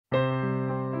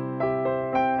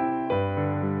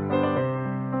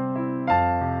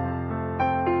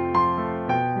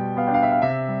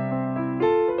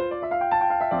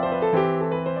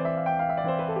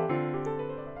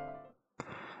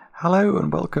Hello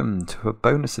and welcome to a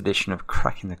bonus edition of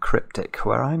Cracking the Cryptic,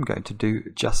 where I'm going to do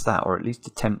just that, or at least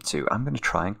attempt to. I'm going to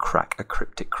try and crack a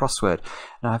cryptic crossword.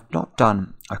 Now, I've not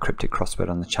done a cryptic crossword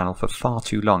on the channel for far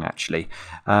too long, actually.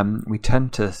 We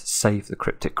tend to save the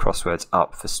cryptic crosswords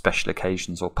up for special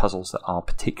occasions or puzzles that are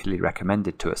particularly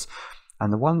recommended to us.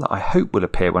 And the one that I hope will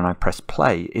appear when I press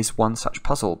play is one such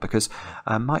puzzle, because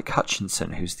Mike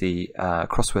Hutchinson, who's the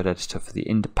crossword editor for The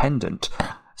Independent,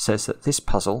 says that this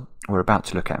puzzle we're about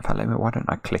to look at, in fact, why don't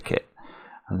I click it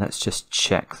and let's just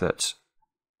check that.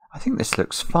 I think this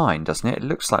looks fine, doesn't it? It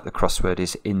looks like the crossword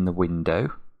is in the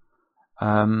window.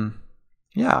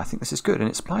 Yeah, I think this is good, and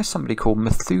it's by somebody called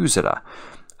Methuselah.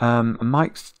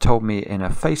 Mike told me in a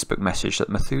Facebook message that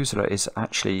Methuselah is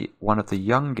actually one of the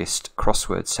youngest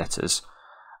crossword setters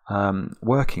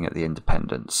working at The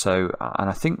Independent, so and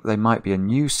I think they might be a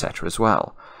new setter as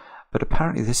well. But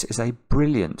apparently this is a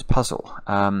brilliant puzzle,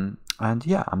 and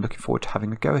yeah, I'm looking forward to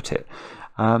having a go at it.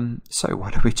 So why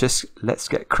don't we just, let's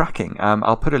get cracking.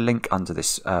 I'll put a link under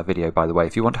this video, by the way.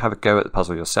 If you want to have a go at the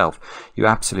puzzle yourself, you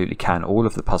absolutely can. All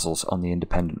of the puzzles on the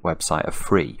Independent website are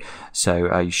free,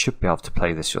 so you should be able to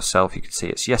play this yourself. You can see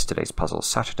it's yesterday's puzzle,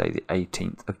 Saturday the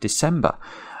 18th of December.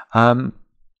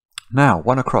 Now,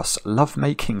 one across,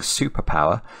 love-making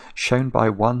superpower shown by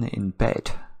one in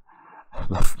bed.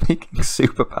 Love-making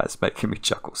superpower is making me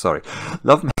chuckle, sorry.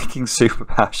 Love-making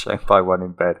superpower shown by one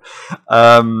in bed.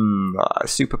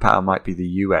 Superpower might be the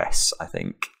US, I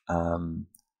think.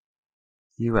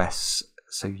 US,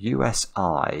 so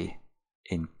USI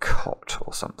in cot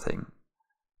or something.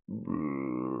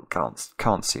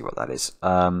 Can't see what that is.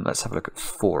 Let's have a look at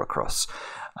 4 across.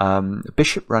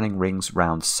 Bishop running rings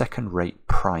round second-rate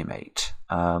primate.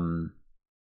 I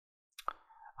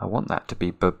want that to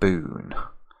be baboon.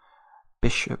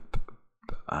 Bishop,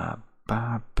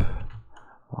 bab,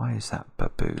 why is that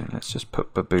baboon? Let's just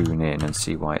put baboon in and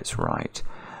see why it's right.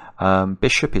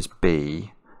 Bishop is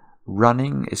B,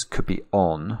 running could be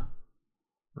on,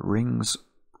 rings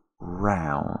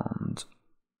round,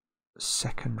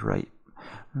 second rate,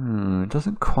 it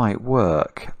doesn't quite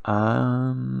work.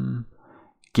 Gibbon,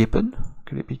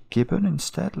 could it be gibbon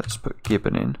instead? Let's put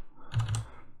gibbon in.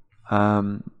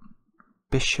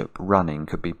 Bishop running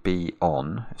could be B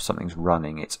on. If something's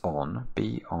running, it's on.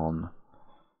 B on.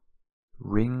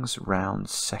 Rings round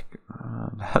second.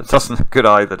 That doesn't look good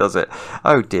either, does it?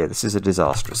 Oh dear, this is a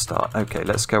disastrous start. Okay,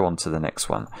 let's go on to the next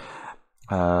one.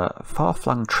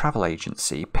 Far-flung travel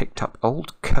agency picked up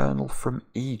old colonel from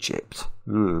Egypt.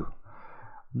 Ooh,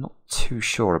 I'm not too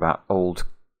sure about old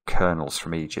colonels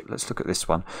from Egypt. Let's look at this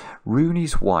one.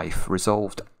 Rooney's wife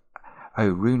resolved. Oh,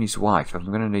 Rooney's wife. I'm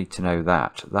going to need to know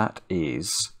that. That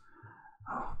is...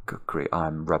 Oh, good grief.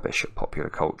 I'm rubbish at popular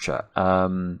culture.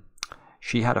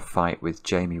 She had a fight with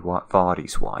Jamie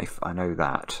Vardy's wife. I know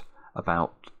that.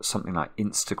 About something like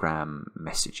Instagram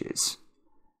messages.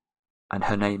 And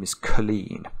her name is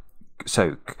Colleen.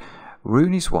 So,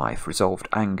 Rooney's wife resolved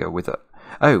anger with a...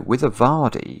 Oh, with a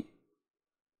Vardy.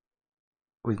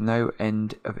 With no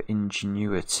end of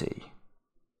ingenuity.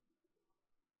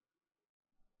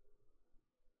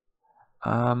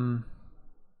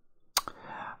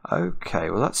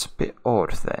 Okay, well that's a bit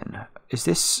odd then. Is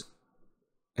this...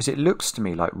 As it looks to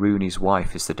me like Rooney's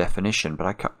wife is the definition, but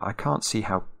I can't see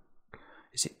how...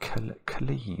 Is it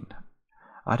Colleen?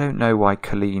 I don't know why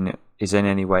Colleen is in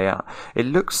any way out. It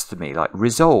looks to me like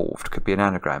resolved could be an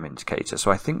anagram indicator,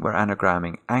 so I think we're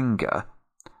anagramming anger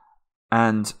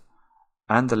and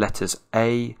the letters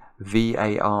A, V,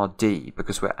 A, R, D,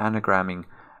 because we're anagramming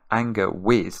anger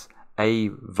with A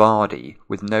Vardy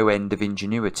with no end of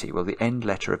ingenuity. Well, the end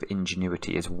letter of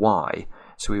ingenuity is Y,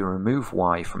 so we remove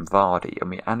Y from Vardy and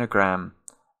we anagram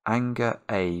anger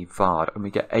A Vard, and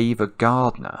we get Ava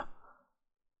Gardner.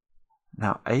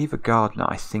 Now, Ava Gardner,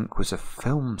 I think, was a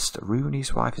film star.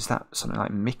 Rooney's wife, is that something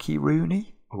like Mickey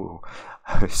Rooney? Oh,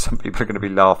 some people are going to be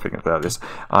laughing about this.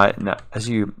 No, as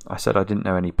I said, I didn't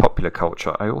know any popular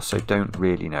culture. I also don't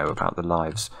really know about the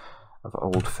lives of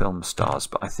old film stars,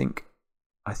 but I think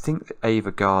that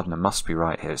Ava Gardner must be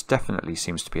right here. It definitely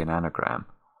seems to be an anagram.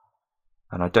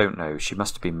 And I don't know, she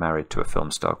must have been married to a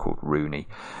film star called Rooney.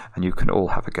 And you can all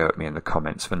have a go at me in the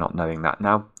comments for not knowing that.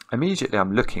 Now, immediately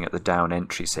I'm looking at the down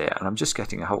entries here, and I'm just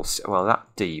getting a whole... Well, that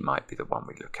D might be the one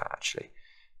we look at, actually,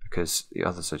 because the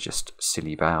others are just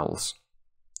silly vowels.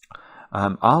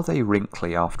 Are they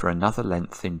wrinkly after another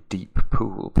length in deep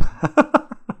pool?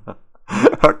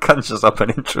 That conjures up an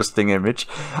interesting image.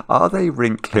 Are they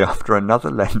wrinkly after another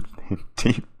length in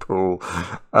deep pool?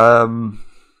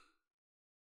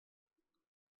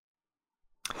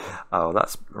 Oh,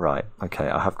 that's right. Okay,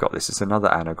 I have got this. It's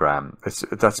another anagram.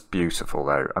 That's beautiful,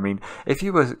 though. I mean, if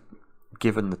you were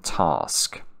given the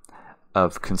task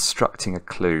of constructing a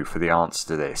clue for the answer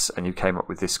to this, and you came up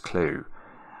with this clue,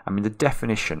 I mean, the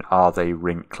definition, "Are they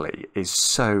wrinkly?" is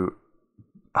so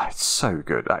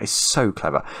good. That is so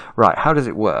clever. Right, how does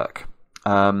it work?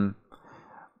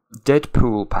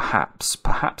 Deadpool,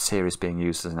 perhaps here is being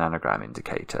used as an anagram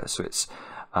indicator. So it's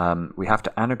we have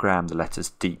to anagram the letters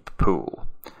deep pool,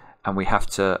 and we have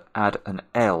to add an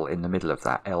L in the middle of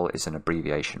that. L is an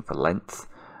abbreviation for length.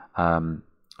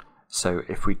 So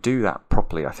if we do that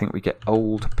properly, I think we get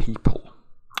old people.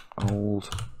 Old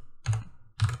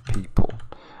people.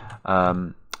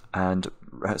 And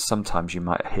sometimes you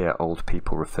might hear old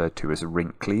people referred to as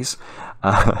wrinklies.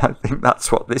 I think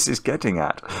that's what this is getting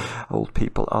at. Old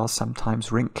people are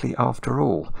sometimes wrinkly after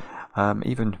all.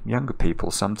 Even younger people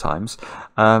sometimes.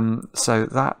 So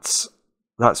that's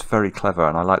very clever,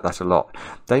 and I like that a lot.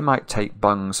 They might take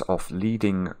bungs off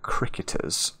leading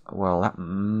cricketers. Well,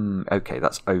 okay,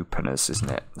 that's openers,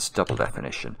 isn't it? It's double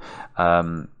definition.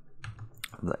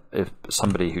 If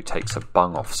somebody who takes a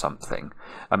bung off something,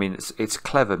 I mean, it's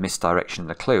clever misdirection in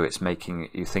the clue. It's making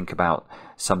you think about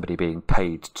somebody being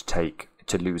paid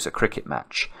to lose a cricket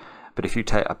match. But if you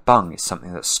take a bung, it's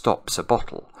something that stops a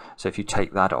bottle. So if you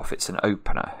take that off, it's an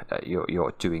opener.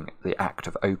 You're doing the act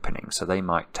of opening. So they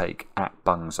might take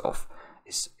bungs off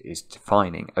is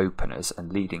defining openers,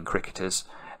 and leading cricketers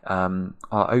are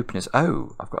openers.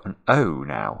 Oh, I've got an O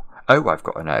now. Oh, I've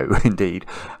got an O, indeed,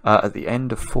 at the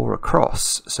end of 4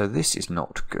 across. So this is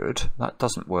not good. That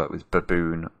doesn't work with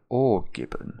baboon or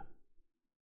gibbon.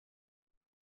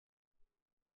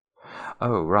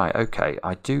 Oh, right, okay.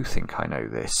 I do think I know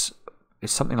this.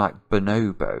 It's something like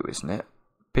bonobo, isn't it?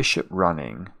 Bishop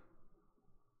running.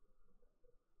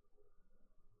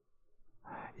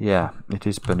 Yeah, it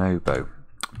is bonobo.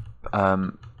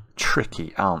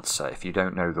 Tricky answer if you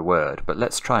don't know the word, but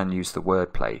let's try and use the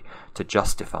wordplay to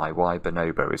justify why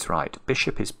bonobo is right.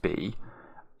 Bishop is B.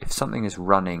 If something is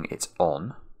running, it's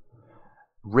on.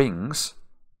 Rings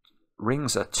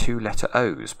are 2-letter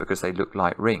O's because they look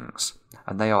like rings,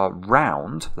 and they are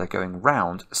round. They're going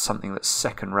round something that's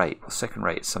second rate. Well, second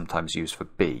rate is sometimes used for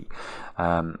B.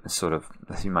 Sort of,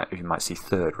 you might see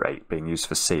third rate being used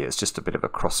for C. It's just a bit of a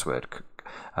crossword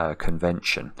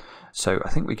convention. So I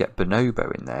think we get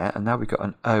bonobo in there, and now we've got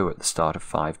an O at the start of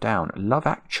 5 down. Love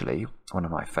Actually, one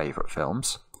of my favourite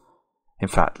films. In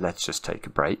fact, let's just take a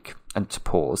break and to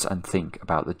pause and think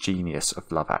about the genius of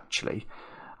Love Actually.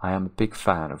 I am a big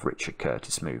fan of Richard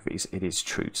Curtis movies, it is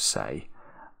true to say.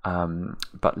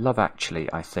 But Love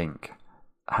Actually, I think,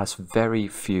 has very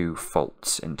few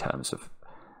faults in terms of,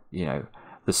 you know,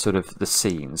 the sort of the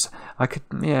scenes.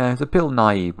 The Bill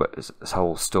Nighy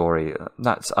whole story,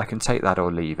 I can take that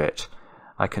or leave it.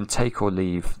 I can take or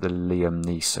leave the Liam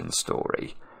Neeson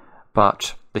story,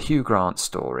 but the Hugh Grant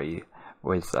story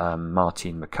with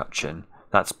Martine McCutcheon,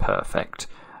 that's perfect.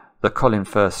 The Colin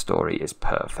Firth story is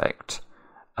perfect.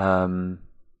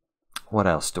 What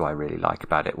else do I really like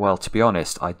about it? Well, to be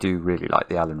honest, I do really like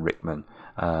the Alan Rickman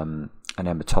and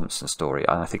Emma Thompson story,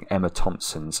 and I think Emma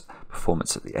Thompson's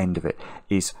performance at the end of it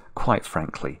is, quite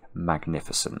frankly,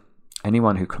 magnificent.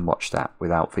 Anyone who can watch that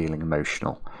without feeling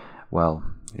emotional, well,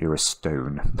 you're a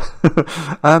stone.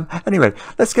 Anyway,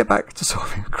 let's get back to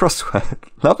solving a crossword.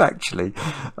 Love Actually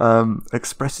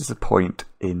expresses a point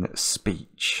in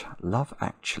speech. Love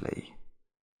Actually.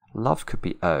 Love could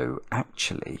be O.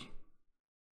 Actually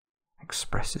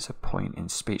expresses a point in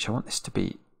speech. I want this to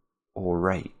be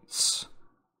orates.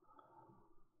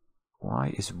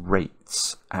 Why is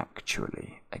rates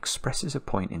actually? Expresses a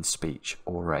point in speech.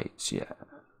 Orates, yeah.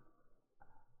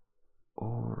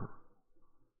 Or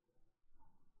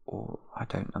I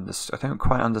don't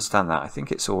quite understand that. I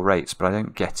think it's orates, but I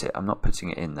don't get it. I'm not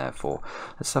putting it in there for.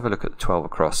 Let's have a look at the 12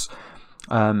 across.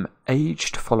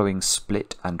 Aged following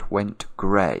split and went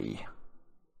grey.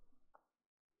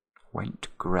 Went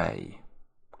grey.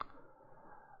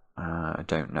 I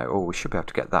don't know. Oh, we should be able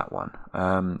to get that one.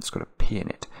 It's got a P in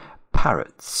it.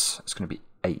 Parrots. It's going to be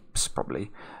apes,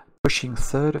 probably. Pushing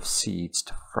third of seeds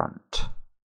to front.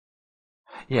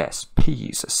 Yes,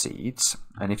 peas are seeds.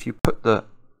 And if you put the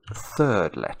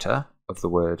third letter of the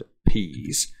word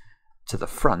peas to the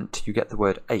front, you get the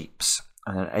word apes.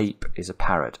 And an ape is a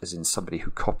parrot, as in somebody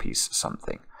who copies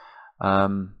something.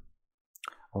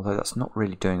 Although that's not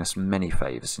really doing us many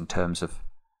favours in terms of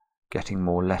getting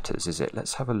more letters, is it?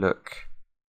 Let's have a look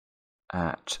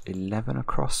at 11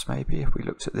 across, maybe, if we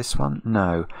looked at this one.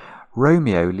 No.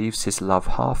 Romeo leaves his love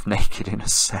half naked in a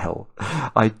cell.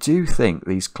 I do think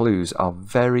these clues are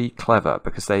very clever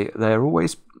because they're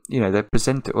always, you know, they're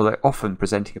often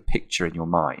presenting a picture in your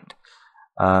mind.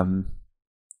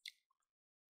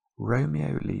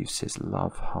 Romeo leaves his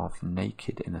love half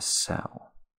naked in a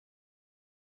cell.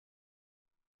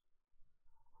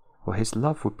 Well, his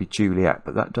love would be Juliet,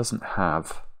 but that doesn't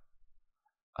have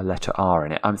a letter R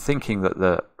in it. I'm thinking that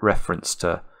the reference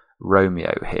to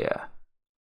Romeo here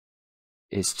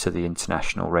is to the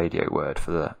international radio word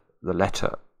for the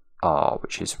letter R,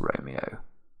 which is Romeo.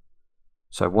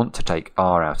 So I want to take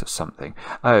R out of something.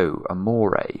 Oh,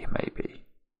 amore, maybe.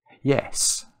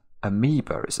 Yes,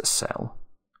 amoeba is a cell.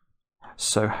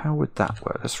 So how would that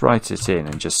work? Let's write it in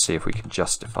and just see if we can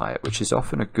justify it, which is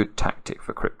often a good tactic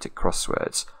for cryptic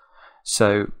crosswords.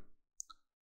 So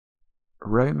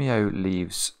Romeo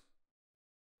leaves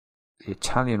the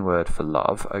Italian word for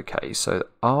love. Okay, so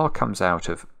R comes out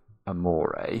of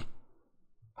amore.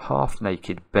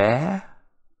 Half-naked bear,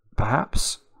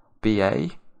 perhaps? BA.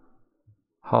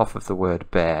 Half of the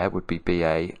word bear would be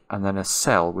BA, and then a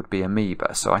cell would be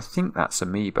amoeba. So I think that's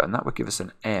amoeba, and that would give us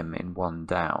an M in one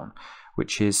down,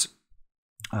 which is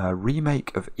a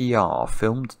remake of ER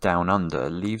filmed down under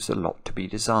leaves a lot to be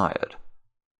desired.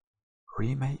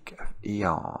 Remake of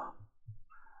ER.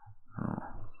 Oh,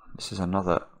 this is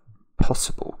another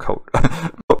possible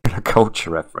popular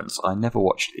culture reference. I never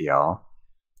watched ER.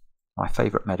 My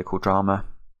favourite medical drama?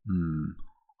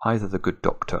 Either The Good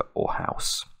Doctor or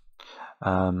House.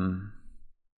 No,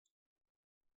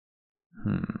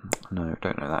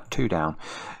 don't know that. 2 down.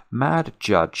 Mad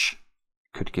Judge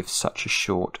could give such a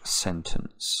short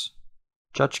sentence.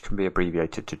 Judge can be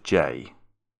abbreviated to J.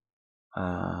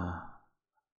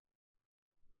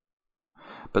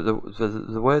 But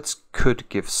the words could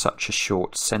give such a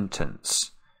short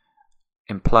sentence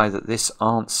imply that this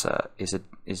answer is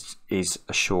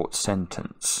a short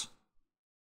sentence.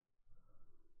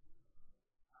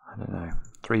 I don't know.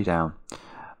 3 down.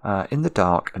 In the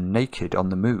dark and naked on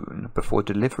the moon before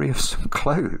delivery of some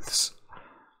clothes.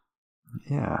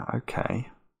 Yeah,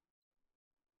 okay.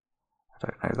 I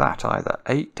don't know that either.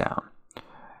 8 down.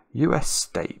 US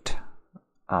state.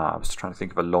 I was trying to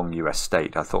think of a long US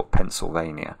state. I thought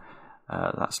Pennsylvania.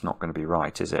 That's not going to be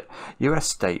right, is it? US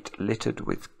state littered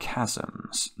with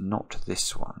chasms. Not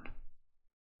this one.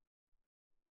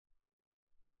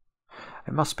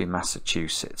 It must be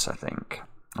Massachusetts, I think.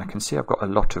 I can see I've got a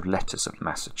lot of letters of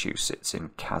Massachusetts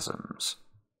in chasms.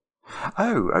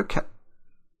 Oh, okay.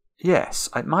 Yes,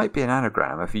 it might be an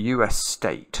anagram of US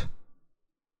state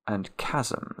and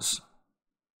chasms.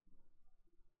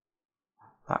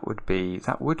 That would be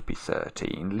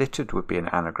 13. Littered would be an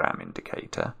anagram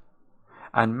indicator.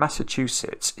 And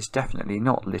Massachusetts is definitely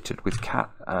not littered with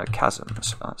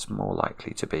chasms. That's more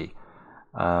likely to be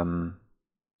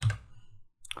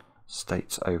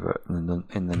states over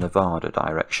in the Nevada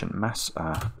direction.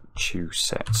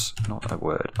 Massachusetts, not a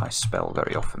word I spell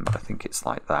very often, but I think it's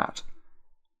like that.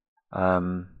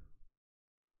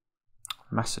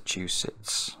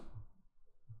 Massachusetts.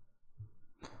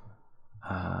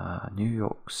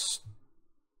 New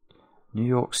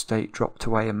York State dropped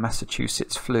away and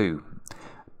Massachusetts flew.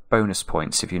 Bonus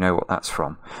points if you know what that's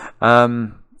from.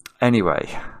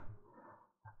 Anyway,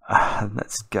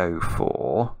 let's go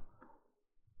for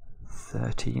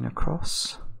 13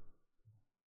 across.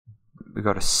 We've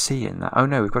got a C in that. Oh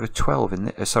no, we've got a 12 in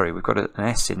this. Sorry, we've got an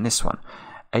S in this one.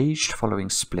 Aged following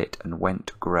split and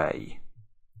went grey.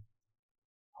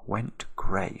 Went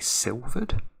grey.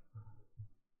 Silvered?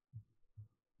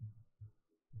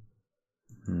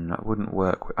 That wouldn't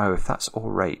work. Oh, if that's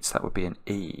orates, that would be an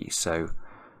E. So,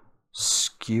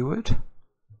 skewered.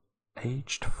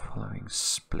 Aged following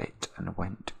split and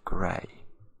went grey.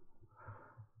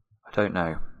 I don't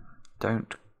know.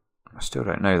 I still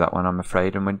don't know that one, I'm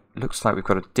afraid. And it looks like we've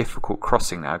got a difficult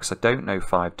crossing now because I don't know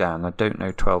 5 down, I don't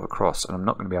know 12 across, and I'm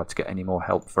not going to be able to get any more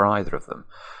help for either of them,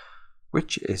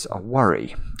 which is a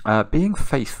worry. Being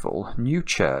faithful, new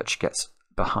church gets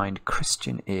behind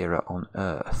Christian era on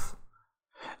earth.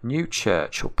 New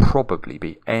church will probably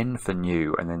be N for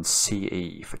new and then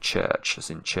CE for church,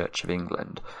 as in Church of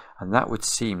England, and that would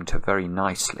seem to very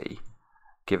nicely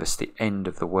give us the end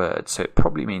of the word, so it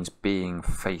probably means being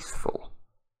faithful.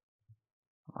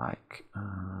 Like,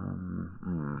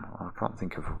 I can't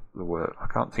think of the word. I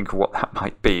can't think of what that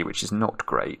might be, which is not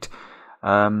great.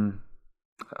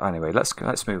 Anyway,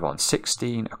 let's move on.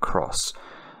 16 across.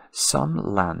 Some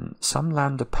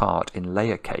land apart in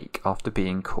layer cake after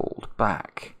being called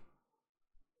back.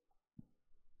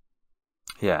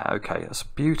 Yeah, okay, that's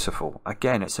beautiful.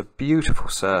 Again, it's a beautiful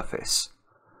surface.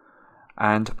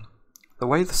 And the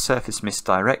way the surface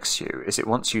misdirects you is it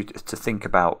wants you to think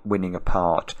about winning a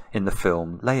part in the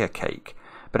film Layer Cake.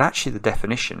 But actually the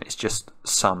definition is just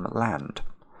some land.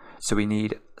 So we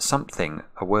need something,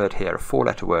 a word here, a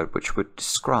 4-letter word, which would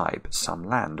describe some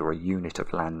land or a unit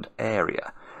of land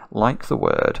area, like the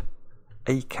word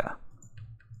acre.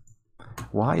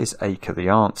 Why is acre the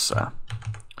answer?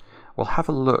 We'll have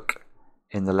a look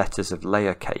in the letters of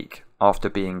layer cake after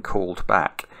being called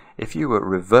back. If you were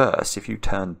reverse, if you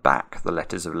turn back the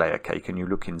letters of layer cake and you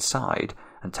look inside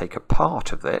and take a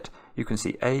part of it, you can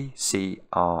see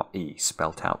A-C-R-E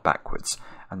spelt out backwards.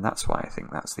 And that's why I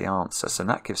think that's the answer. So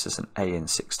that gives us an A in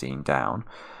 16 down.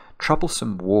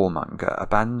 Troublesome warmonger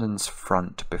abandons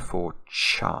front before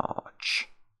charge.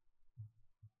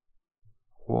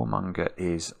 Warmonger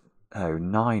is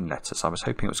 9 letters. I was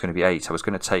hoping it was going to be 8. I was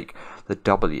going to take the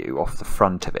W off the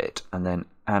front of it and then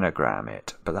anagram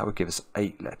it, but that would give us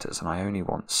 8 letters, and I only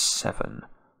want 7.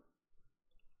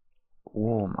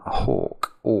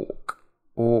 Hawk,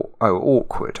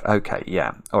 awkward. Okay,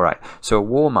 yeah, all right. So a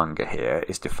warmonger here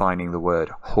is defining the word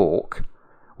hawk.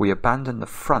 We abandon the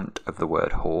front of the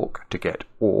word hawk to get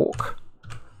awk,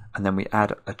 and then we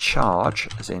add a charge,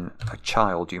 as in a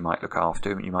child you might look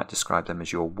after, and you might describe them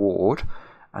as your ward,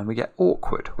 and we get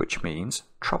awkward, which means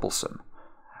troublesome.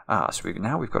 So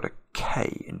now we've got a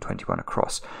K in 21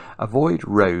 across. Avoid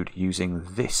road using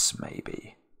this,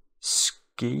 maybe.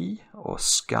 Ski or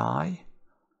sky.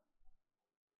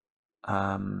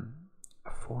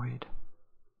 Avoid.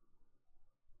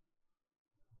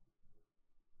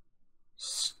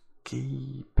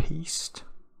 Ski piste.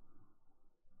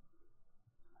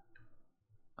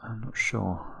 I'm not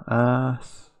sure.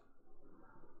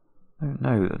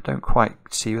 No, I don't quite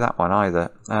see that one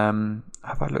either.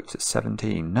 Have I looked at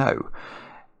 17? No.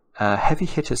 Heavy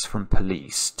hitters from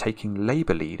police taking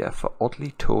Labour leader for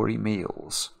oddly Tory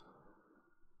meals.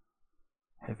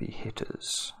 Heavy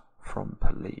hitters from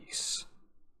police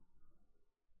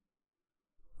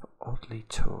for oddly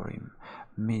Tory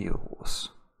meals.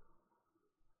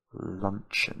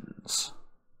 Luncheons.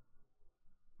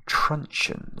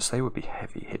 Truncheons. They would be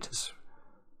heavy hitters.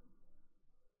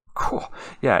 Cool.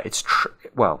 Yeah, it's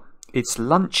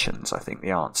luncheons, I think,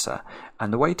 the answer.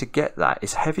 And the way to get that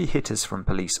is heavy hitters from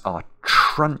police are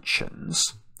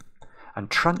truncheons. And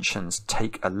truncheons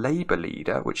take a Labour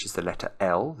leader, which is the letter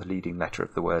L, the leading letter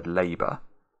of the word Labour,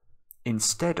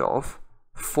 instead of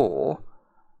 4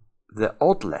 the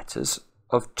odd letters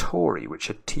of Tory, which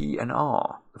are T and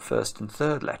R, the first and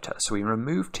third letter. So we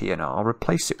remove T and R,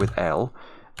 replace it with L,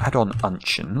 add on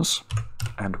uncheons,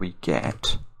 and we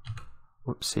get...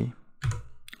 Whoopsie.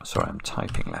 Sorry, I'm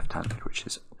typing left-handed, which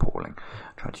is appalling.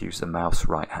 I'm trying to use the mouse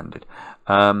right-handed.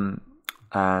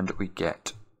 And we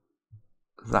get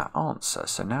that answer.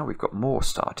 So now we've got more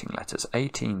starting letters.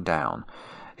 18 down.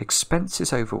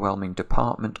 Expenses overwhelming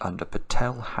department under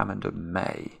Patel, Hammond and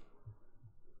May.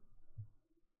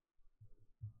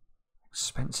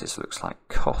 Expenses looks like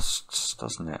costs,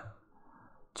 doesn't it?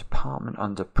 Department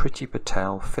under Pretty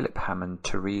Patel, Philip Hammond,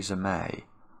 Theresa May.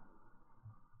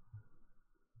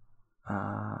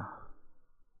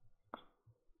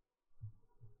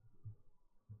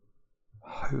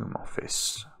 Home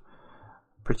Office.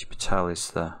 Pretty Patel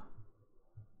is the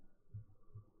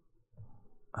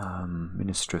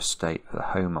Minister of State for the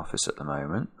Home Office at the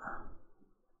moment.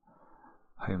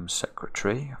 Home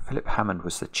Secretary. Philip Hammond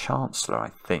was the Chancellor, I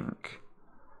think.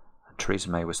 And Theresa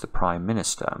May was the Prime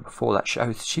Minister. And before that,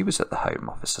 she was at the Home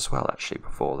Office as well, actually,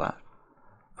 before that.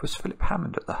 Was Philip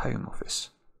Hammond at the Home Office?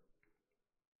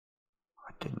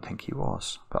 I didn't think he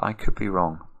was, but I could be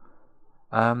wrong.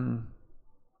 Home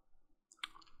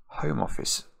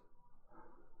Office.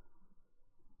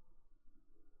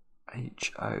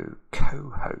 HO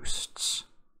co-hosts.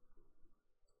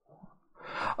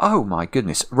 Oh my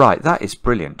goodness, right, that is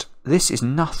brilliant. This is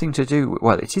nothing to do with,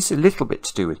 well, it is a little bit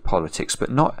to do with politics,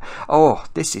 but not, oh,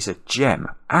 this is a gem,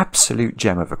 absolute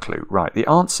gem of a clue. Right, the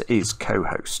answer is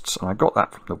co-hosts, and I got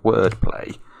that from the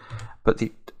wordplay, but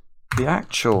the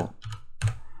actual,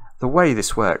 the way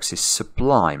this works is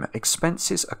sublime.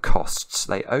 Expenses are costs.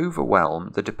 They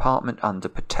overwhelm the department under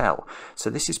Patel. So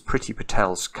this is Pretty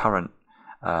Patel's current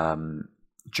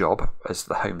job as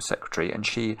the Home Secretary, and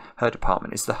her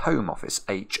department is the Home Office,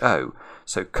 HO.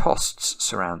 So costs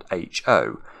surround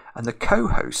HO, and the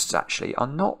co-hosts actually are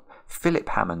not Philip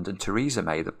Hammond and Theresa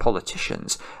May, the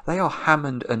politicians. They are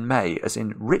Hammond and May, as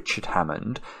in Richard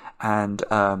Hammond and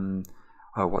now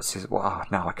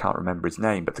I can't remember his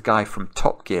name, but the guy from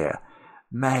Top Gear.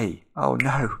 May. Oh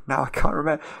no, now I can't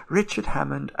remember. Richard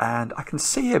Hammond, and I can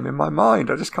see him in my mind.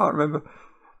 I just can't remember.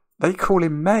 They call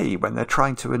him May when they're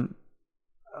trying to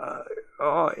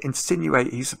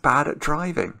insinuate he's bad at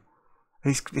driving.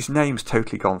 His name's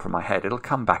totally gone from my head. It'll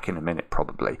come back in a minute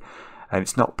probably. And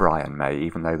it's not Brian May,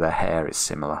 even though their hair is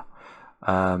similar.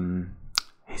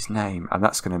 His name, and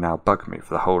that's going to now bug me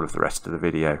for the whole of the rest of the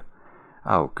video.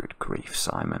 Oh, good grief,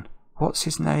 Simon. What's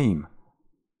his name?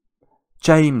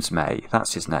 James May,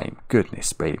 that's his name.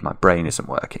 Goodness me, my brain isn't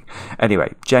working.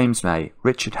 Anyway, James May,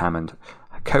 Richard Hammond,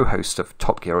 co-host of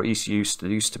Top Gear, or he used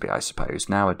to be, I suppose.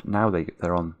 Now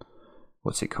they're on,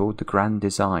 what's it called? The Grand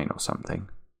Design or something.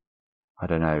 I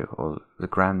don't know, or the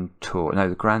Grand Tour. No,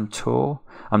 the Grand Tour?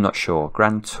 I'm not sure.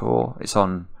 Grand Tour, it's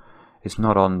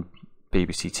not on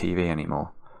BBC TV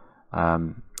anymore.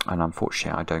 And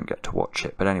unfortunately I don't get to watch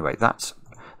it. But anyway, that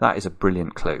is a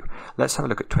brilliant clue. Let's have a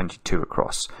look at 22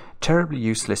 across. Terribly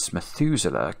useless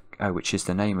Methuselah, which is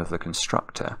the name of the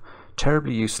constructor.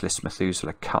 Terribly useless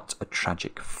Methuselah cut a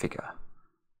tragic figure.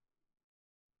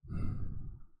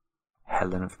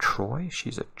 Helen of Troy,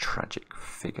 she's a tragic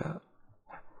figure.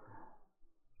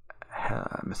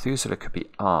 Methuselah could be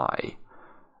I.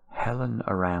 Helen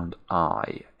around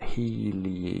I.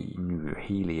 Helien,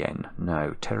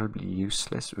 no. Terribly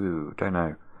useless, ooh, don't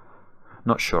know.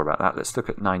 Not sure about that. Let's look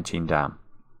at 19 down.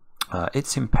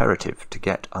 It's imperative to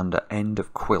get under end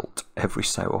of quilt every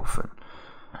so often.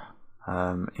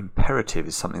 Imperative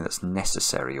is something that's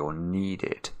necessary or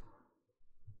needed.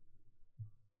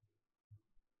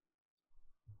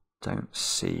 Don't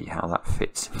see how that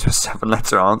fits into a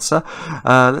 7-letter answer.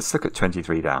 Let's look at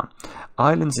 23 down.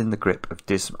 Islands in the grip of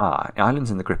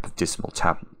dismal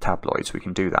tabloids. We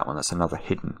can do that one. That's another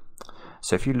hidden.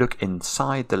 So if you look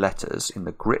inside the letters, in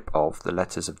the grip of the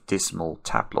letters of dismal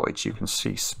tabloids, you can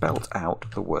see spelt out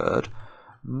the word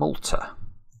Malta.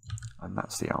 And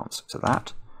that's the answer to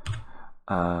that.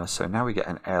 So now we get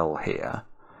an L here.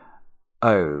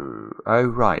 Oh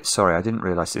right, sorry, I didn't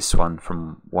realise this one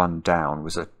from 1 down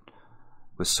was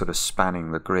sort of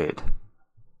spanning the grid.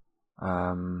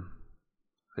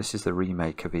 This is the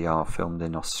remake of ER filmed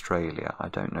in Australia. I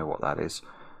don't know what that is.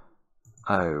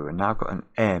 Oh, and now I've got an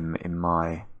M in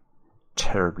my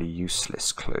terribly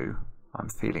useless clue. I'm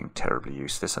feeling terribly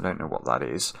useless. I don't know what that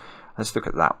is. Let's look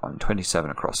at that one.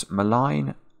 27 across.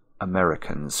 Malign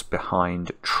Americans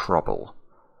behind trouble.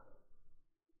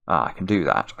 I can do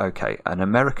that. Okay, an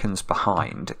Americans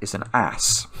behind is an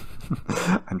ass.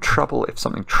 And trouble, if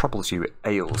something troubles you, it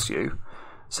ails you.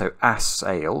 So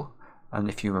assail, and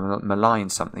if you malign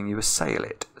something, you assail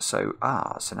it. So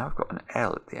so now I've got an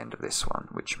L at the end of this one,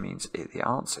 which means the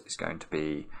answer is going to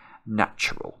be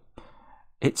natural.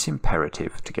 It's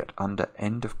imperative to get under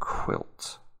end of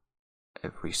quilt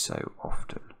every so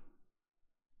often.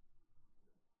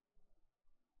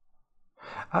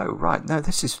 Oh right, no,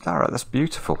 this is thorough. That's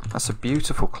beautiful. That's a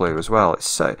beautiful clue as well. It's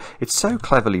so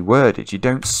cleverly worded. You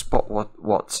don't spot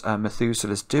what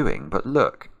Methuselah's doing. But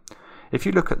look, if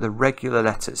you look at the regular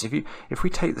letters, if we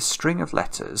take the string of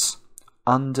letters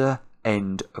under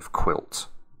end of quilt,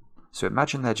 so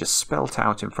imagine they're just spelt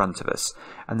out in front of us,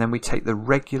 and then we take the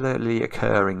regularly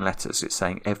occurring letters. It's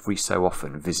saying every so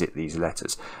often visit these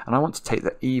letters, and I want to take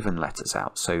the even letters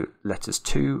out, so letters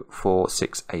 2, 4,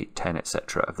 6, 8, 10,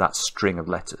 etc. of that string of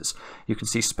letters. You can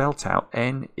see spelt out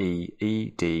N-E-E-D-F-U-L,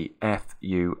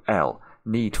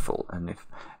 needful, and if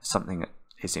something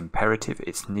is imperative,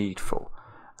 it's needful.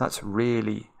 That's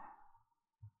very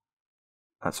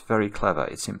clever.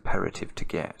 It's imperative to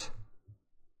get.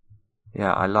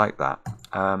 Yeah, I like that.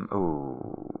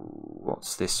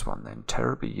 What's this one then?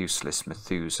 Terribly useless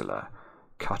Methuselah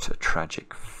cut a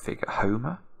tragic figure.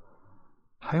 Homer?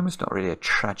 Homer's not really a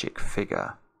tragic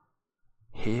figure.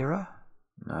 Hera?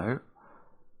 No.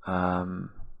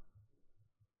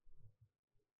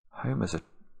 Homer's a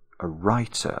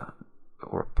writer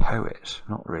or a poet,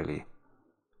 not really.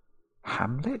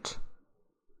 Hamlet?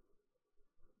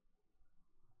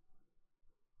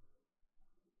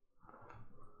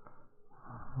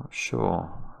 Not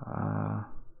sure.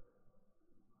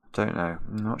 Don't know.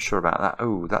 I'm not sure about that.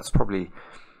 Oh, that's probably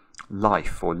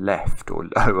life or left or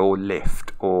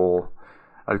lift or.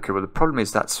 Okay, well the problem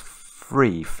is that's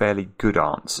 3 fairly good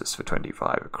answers for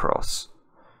 25 across.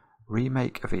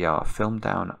 Remake of ER filmed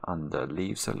down under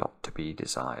leaves a lot to be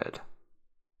desired.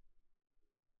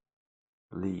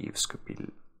 Leaves could be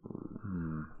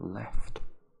left.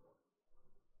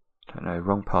 Don't know,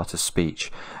 wrong part of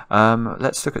speech.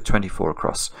 Let's look at 24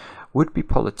 across. Would-be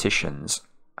politicians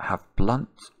have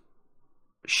blunt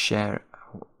sharing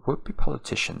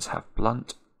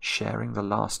the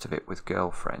last of it with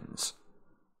girlfriends?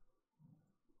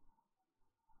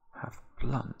 Have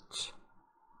blunt.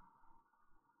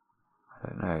 I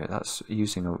don't know. That's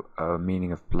using a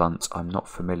meaning of blunt I'm not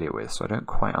familiar with, so I don't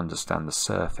quite understand the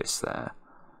surface there.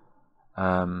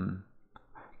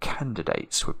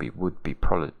 Candidates would be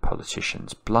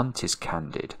politicians. Blunt is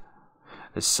candid.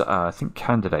 I think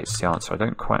candidates is the answer. I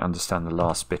don't quite understand the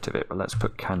last bit of it, but let's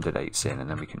put candidates in and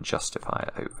then we can justify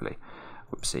it, hopefully.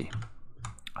 Whoopsie.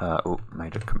 Oh,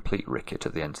 made a complete ricket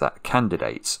at the end of that.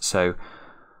 Candidates. So,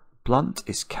 blunt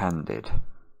is candid.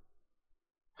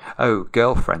 Oh,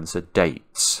 girlfriends are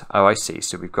dates. Oh, I see.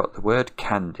 So we've got the word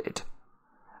candid,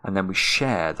 and then we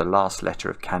share the last letter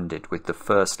of candid with the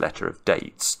first letter of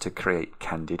dates to create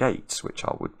candidates, which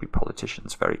are would-be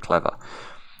politicians. Very clever.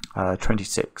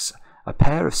 26. A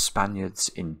pair of Spaniards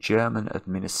in German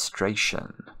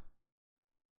administration.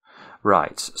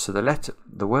 Right, so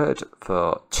the word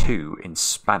for two in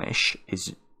Spanish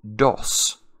is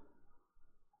dos.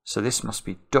 So this must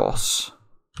be dos.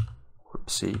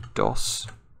 Whoopsie, dos.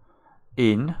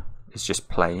 In is just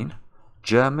plain.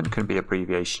 German can be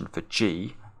abbreviation for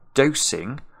G.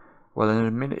 Dosing, well,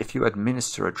 if you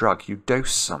administer a drug, you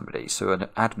dose somebody. So an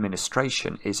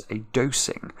administration is a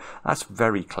dosing. That's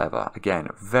very clever. Again,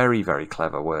 very, very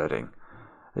clever wording.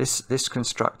 This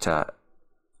constructor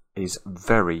is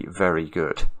very, very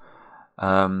good.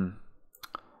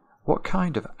 What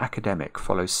kind of academic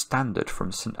follows standard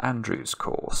from St Andrew's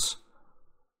course?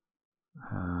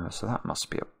 So that must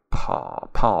be a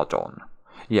pardon.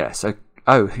 Yes.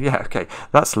 Oh, yeah. Okay.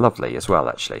 That's lovely as well,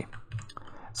 actually.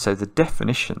 So the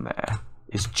definition there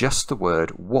is just the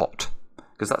word what,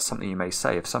 because that's something you may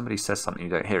say. If somebody says something you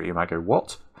don't hear, you might go,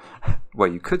 what? Well,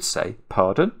 you could say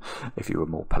pardon if you were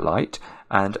more polite.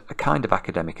 And a kind of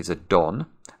academic is a don,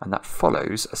 and that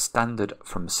follows a standard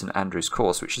from St Andrew's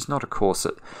course, which is not a course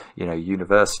at,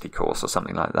 university course or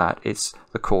something like that. It's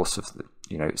the course of,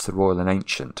 it's the Royal and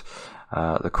Ancient,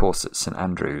 the course at St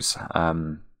Andrew's,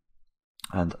 and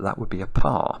that would be a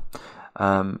par.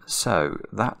 So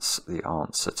that's the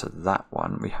answer to that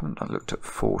one. We haven't looked at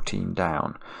 14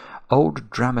 down. Old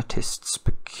dramatist's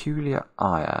peculiar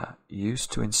ire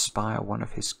used to inspire one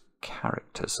of his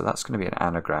characters. So that's going to be an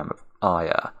anagram of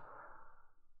ire.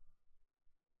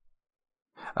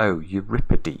 Oh,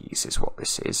 Euripides is what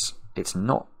this is. It's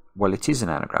not, well, it is an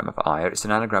anagram of ire. It's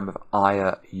an anagram of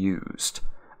ire used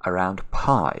around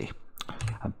pi.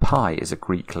 And pi is a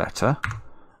Greek letter.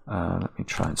 Let me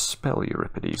try and spell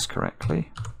Euripides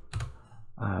correctly.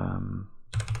 I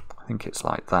think it's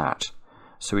like that.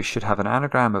 So we should have an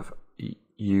anagram of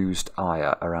used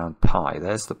ire around pi.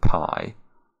 There's the pi.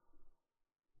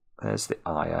 There's the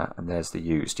ire, and there's the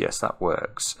used. Yes, that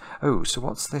works. Oh, so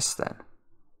what's this then?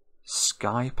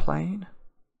 Sky plane?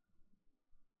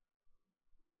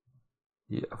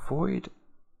 Yeah, avoid.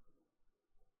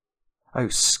 Oh,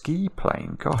 ski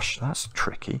plane. Gosh, that's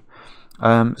tricky.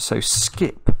 So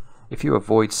skip. If you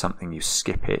avoid something, you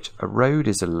skip it. A road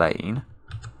is a lane.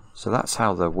 So that's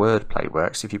how the wordplay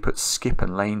works. If you put skip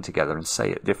and lane together and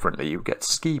say it differently, you get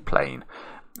ski plane.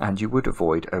 And you would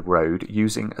avoid a road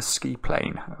using a ski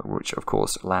plane, which of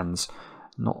course lands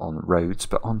not on roads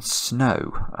but on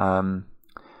snow.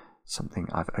 Something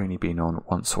I've only been on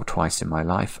once or twice in my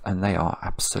life, and they are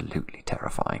absolutely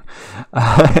terrifying.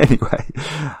 Anyway,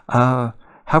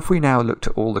 have we now looked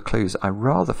at all the clues? I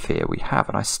rather fear we have,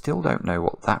 and I still don't know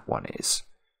what that one is.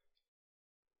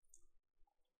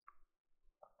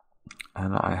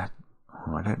 And I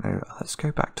don't know. Let's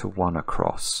go back to one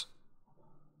across.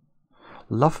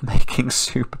 Love-making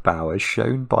superpowers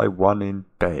shown by one in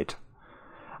bed.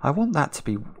 I want that to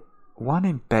be... One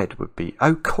in bed would be...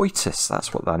 Oh, coitus.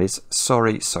 That's what that is.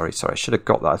 Sorry. I should have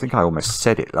got that. I think I almost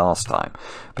said it last time,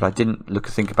 but I didn't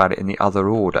think about it in the other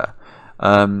order.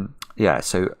 Yeah,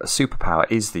 so a superpower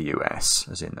is the US,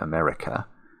 as in America,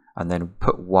 and then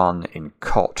put one in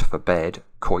cot for bed,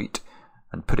 coit,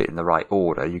 and put it in the right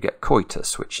order, you get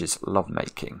coitus, which is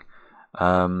lovemaking.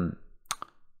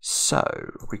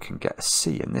 So we can get a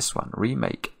C in this one.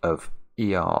 Remake of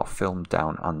ER filmed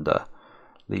down under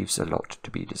leaves a lot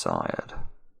to be desired.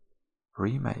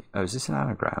 Remake. Oh, is this an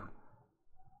anagram?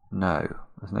 No,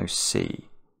 there's no C.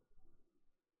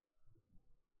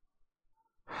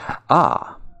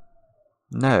 Ah,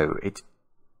 no, it's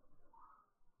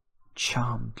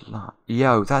Charmed Life.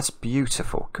 Yo, that's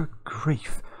beautiful. Good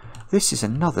grief. This is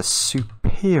another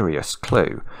superior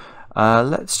clue.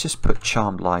 Let's just put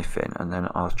Charmed Life in, and then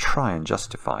I'll try and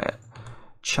justify it.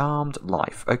 Charmed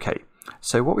Life. Okay,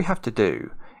 so what we have to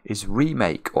do is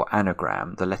remake or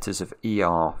anagram the letters of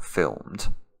ER filmed.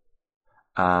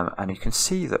 And you can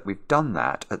see that we've done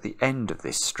that at the end of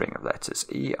this string of letters.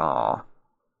 ER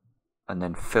and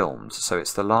then filmed. So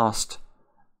it's the last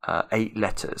 8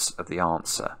 letters of the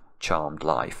answer, Charmed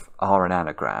Life, are an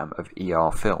anagram of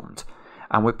ER filmed.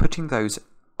 And we're putting those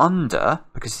under,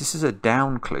 because this is a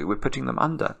down clue, we're putting them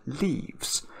under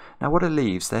leaves. Now what are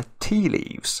leaves? They're tea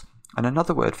leaves. And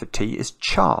another word for tea is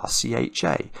char,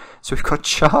 C-H-A. So we've got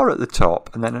char at the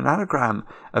top and then an anagram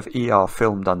of ER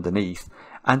filmed underneath.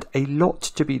 And a lot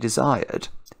to be desired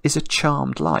is a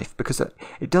charmed life, because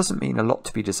it doesn't mean a lot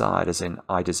to be desired as in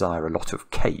I desire a lot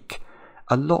of cake.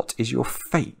 A lot is your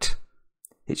fate.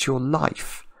 It's your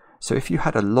life. So if you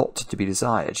had a lot to be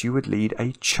desired, you would lead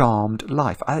a charmed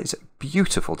life. It's a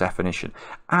beautiful definition.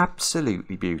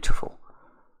 Absolutely beautiful.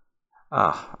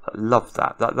 Ah, I love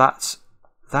that.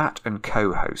 That and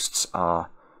co-hosts are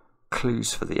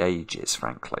clues for the ages,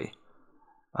 frankly.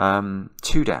 2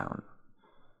 down.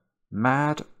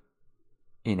 Mad,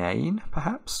 inane,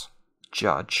 perhaps?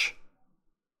 Judge.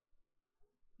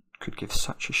 Could give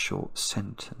such a short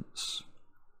sentence.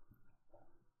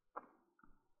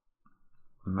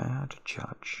 Mad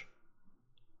judge.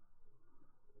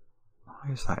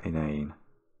 Why is that inane?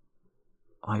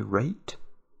 Irate?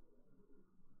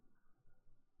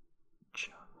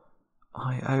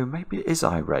 Oh, maybe it is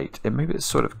irate. Maybe it's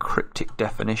sort of cryptic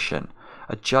definition.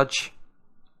 A judge,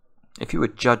 if you were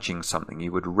judging something,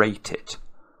 you would rate it.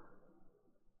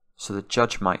 So the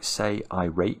judge might say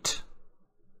irate.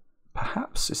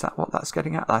 Perhaps, is that what that's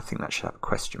getting at? I think that should have a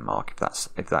question mark if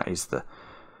that is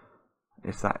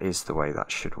the way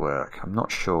that should work. I'm not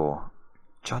sure.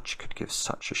 Judge could give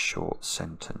such a short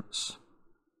sentence.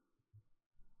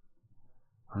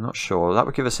 I'm not sure. That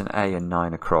would give us an A and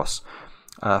 9 across.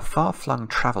 Far-flung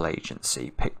travel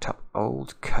agency picked up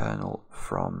old colonel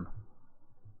from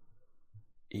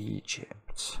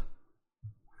Egypt.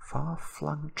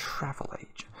 Far-flung travel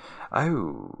agent.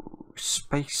 Oh,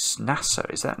 space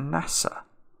NASA. Is that NASA?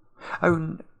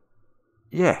 Oh,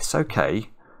 yes, okay.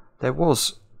 There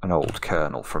was an old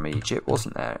colonel from Egypt,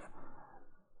 wasn't there?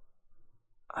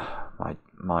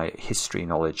 My history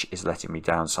knowledge is letting me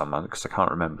down somewhere because I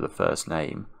can't remember the first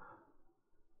name.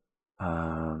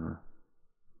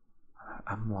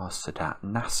 Anwar Sadat,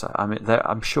 NASA. I mean,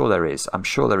 I'm sure there is. I'm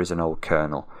sure there is an old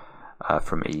colonel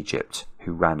from Egypt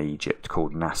who ran Egypt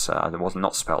called NASA. It was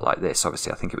not spelt like this.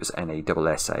 Obviously, I think it was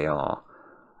N-A-S-S-A-R.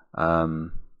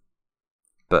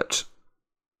 But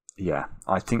yeah,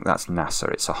 I think that's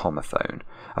NASA. It's a homophone.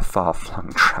 A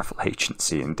far-flung travel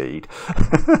agency, indeed.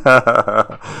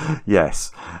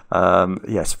 Yes.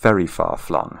 Yes, very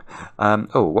far-flung.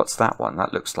 Oh, what's that one?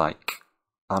 That looks like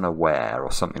unaware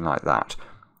or something like that.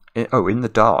 In the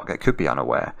dark. It could be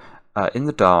unaware. In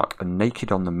the dark and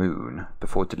naked on the moon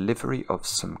before delivery of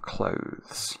some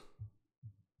clothes.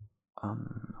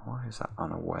 Why is that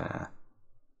unaware?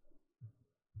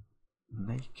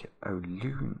 Naked. Oh,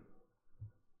 loon.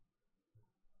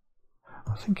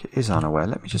 I think it is unaware.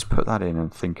 Let me just put that in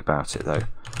and think about it, though.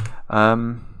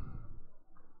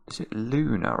 Is it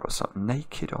lunar or something?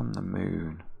 Naked on the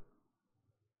moon.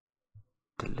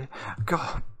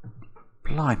 God,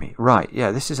 blimey. Right,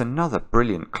 yeah, this is another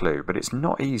brilliant clue, but it's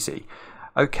not easy.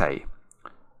 Okay,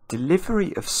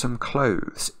 delivery of some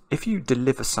clothes. If you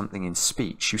deliver something in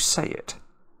speech, you say it.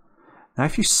 Now,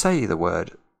 if you say the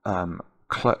word,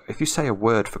 if you say a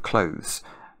word for clothes,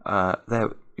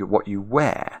 what you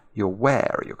wear, your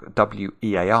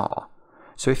W-E-A-R.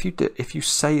 So if you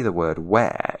say the word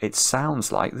wear, it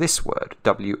sounds like this word,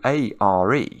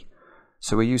 W-A-R-E.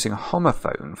 So we're using a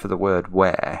homophone for the word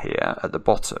wear here at the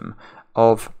bottom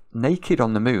of naked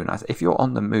on the moon. If you're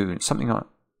on the moon, something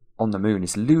on the moon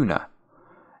is lunar.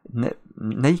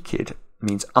 Naked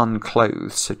means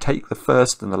unclothed. So take the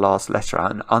first and the last letter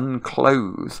out and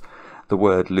unclothe the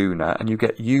word lunar and you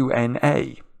get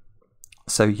U-N-A.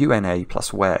 So UNA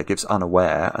plus where gives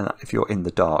unaware, and if you're in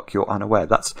the dark, you're unaware.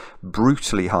 That's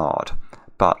brutally hard,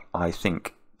 but I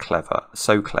think clever.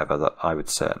 So clever that I would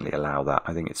certainly allow that.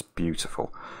 I think it's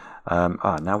beautiful.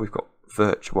 Now we've got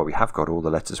we have got all the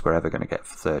letters we're ever going to get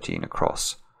for 13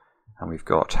 across. And we've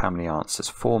got how many answers?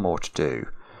 4 more to do.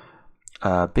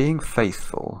 Being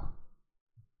faithful.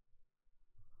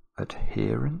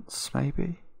 Adherence,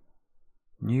 maybe?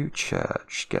 New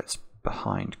church gets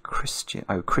behind Christian.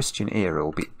 Oh, Christian era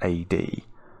will be AD.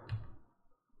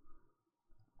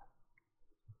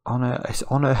 On Earth.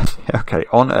 Okay,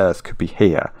 on Earth could be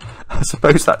here. I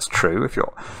suppose that's true.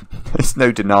 There's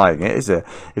no denying it, is there?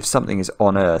 If something is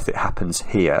on Earth, it happens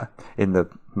here in the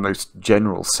most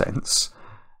general sense.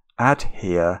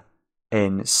 Adhere,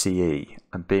 NCE,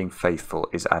 and being faithful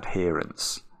is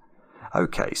adherence.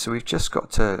 Okay, so we've just got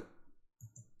to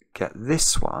get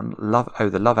this one.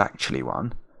 The Love Actually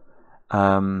one.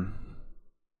 Love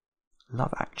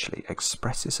Actually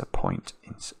expresses a point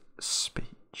in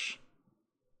speech.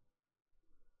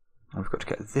 And we've got to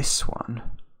get this one.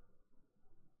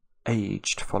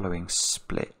 Aged following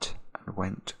split and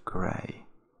went grey.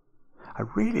 I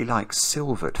really like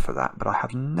silvered for that, but I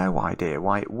have no idea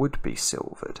why it would be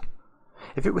silvered.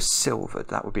 If it was silvered,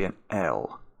 that would be an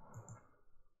L.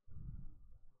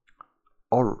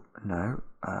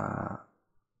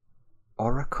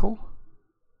 Oracle?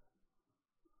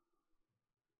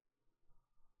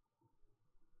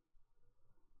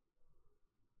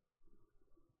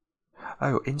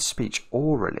 Oh, in speech,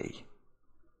 orally.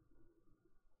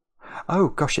 Oh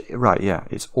gosh, right, yeah,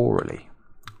 it's orally.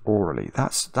 Orally.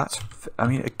 That's. I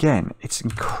mean, again, it's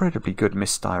incredibly good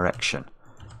misdirection.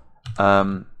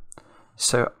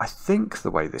 So I think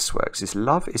the way this works is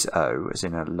love is O, as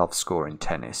in a love score in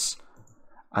tennis,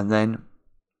 and then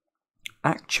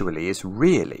actually is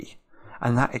really,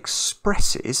 and that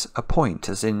expresses a point,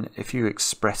 as in if you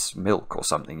express milk or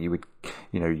something, you would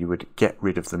get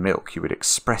rid of the milk, you would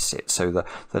express it. So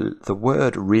the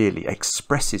word really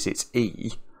expresses its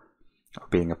E,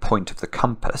 being a point of the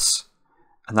compass,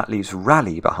 and that leaves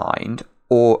rally behind,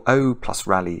 or O plus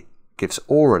rally gives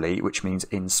orally, which means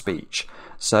in speech.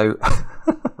 So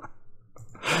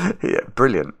yeah,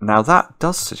 brilliant. Now that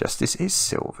does suggest this is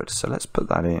silvered, so let's put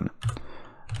that in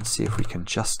and see if we can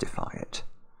justify it.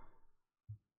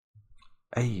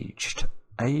 Aged.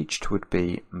 Aged would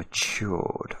be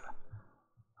matured.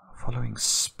 Following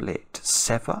split.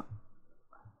 Sever.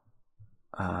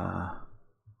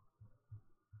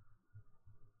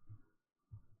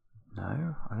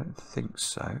 No, I don't think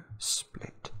so.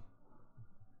 Split.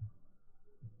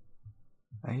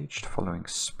 Aged following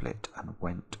split and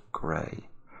went grey.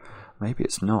 Maybe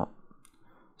it's not.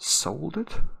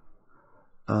 Soldered?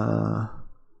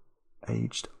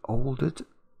 Aged, oldered,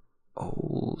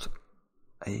 old,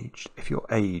 aged. If you're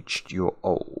aged, you're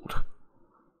old.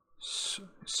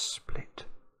 Split.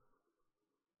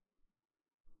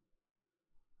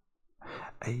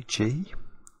 AG?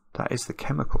 That is the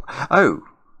chemical. Oh!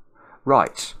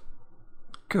 Right.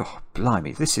 God,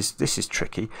 blimey, this is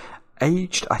tricky.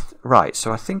 Aged, right,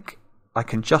 so I think I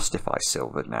can justify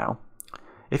silvered now.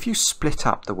 If you split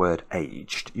up the word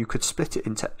aged, you could split it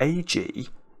into AG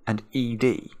and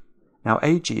ED. Now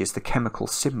AG is the chemical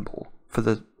symbol for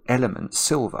the element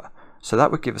silver, so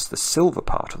that would give us the silver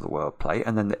part of the wordplay,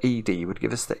 and then the ED would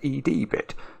give us the ED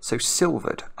bit. So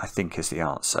silvered, I think, is the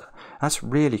answer. That's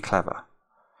really clever.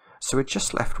 So we're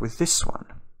just left with this one.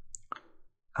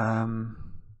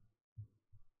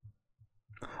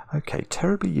 Okay,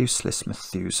 terribly useless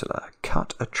Methuselah,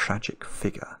 cut a tragic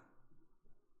figure.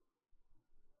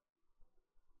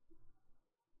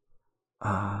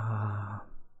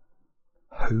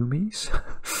 Homies?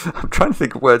 I'm trying to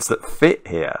think of words that fit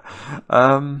here.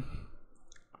 There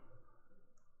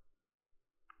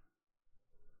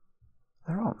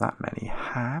aren't that many.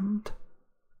 Hammed?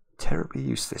 Terribly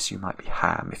useless. You might be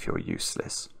ham if you're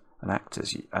useless. And a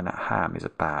ham is a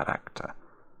bad actor.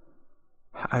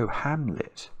 Oh,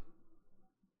 Hamlet.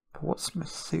 But what's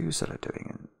Methuselah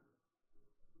doing?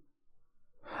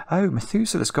 Oh,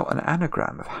 Methuselah's got an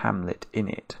anagram of Hamlet in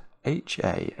it.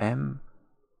 H-A-M-L-E-T.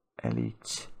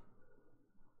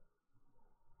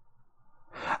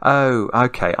 Oh,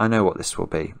 okay. I know what this will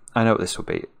be. When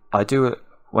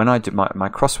I do my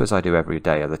crosswords I do every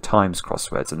day are the Times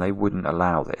crosswords, and they wouldn't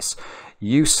allow this.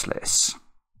 Useless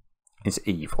is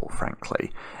evil,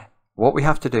 frankly. What we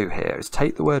have to do here is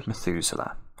take the word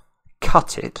Methuselah,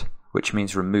 cut it, which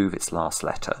means remove its last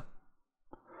letter.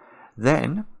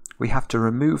 Then we have to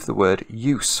remove the word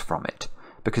use from it,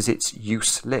 because it's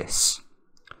useless.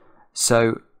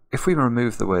 So if we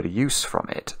remove the word use from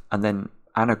it, and then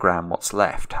anagram what's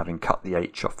left, having cut the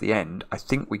H off the end, I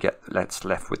think we get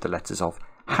left with the letters of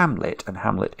Hamlet, and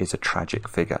Hamlet is a tragic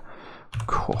figure.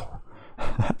 Cool.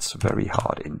 That's very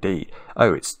hard indeed.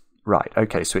 Oh, it's right.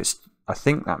 Okay, so I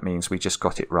think that means we just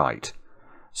got it right.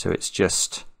 So it's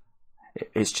just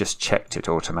checked it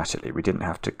automatically. We didn't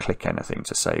have to click anything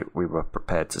to say we were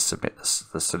prepared to submit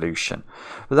the solution.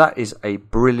 But that is a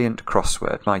brilliant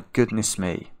crossword. My goodness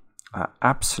me. I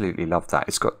absolutely love that.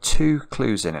 It's got 2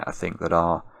 clues in it, I think, that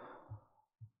are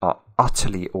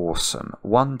utterly awesome.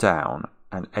 1 down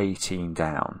and 18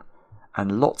 down.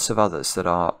 And lots of others that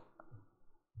are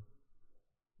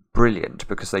brilliant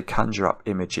because they conjure up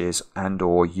images and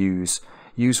or use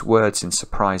words in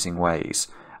surprising ways.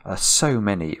 So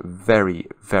many very,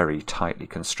 very tightly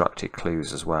constructed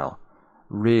clues as well.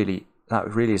 Really,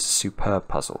 that really is a superb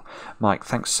puzzle. Mike,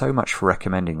 thanks so much for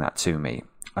recommending that to me.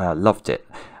 Loved it.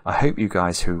 I hope you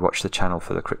guys who watch the channel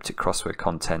for the cryptic crossword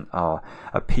content are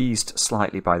appeased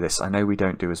slightly by this. I know we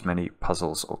don't do as many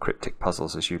puzzles or cryptic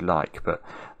puzzles as you'd like, but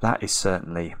that is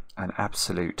certainly an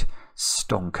absolute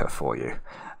stonker for you.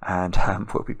 And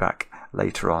we'll be back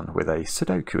later on with a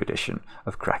Sudoku edition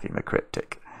of Cracking the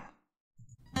Cryptic.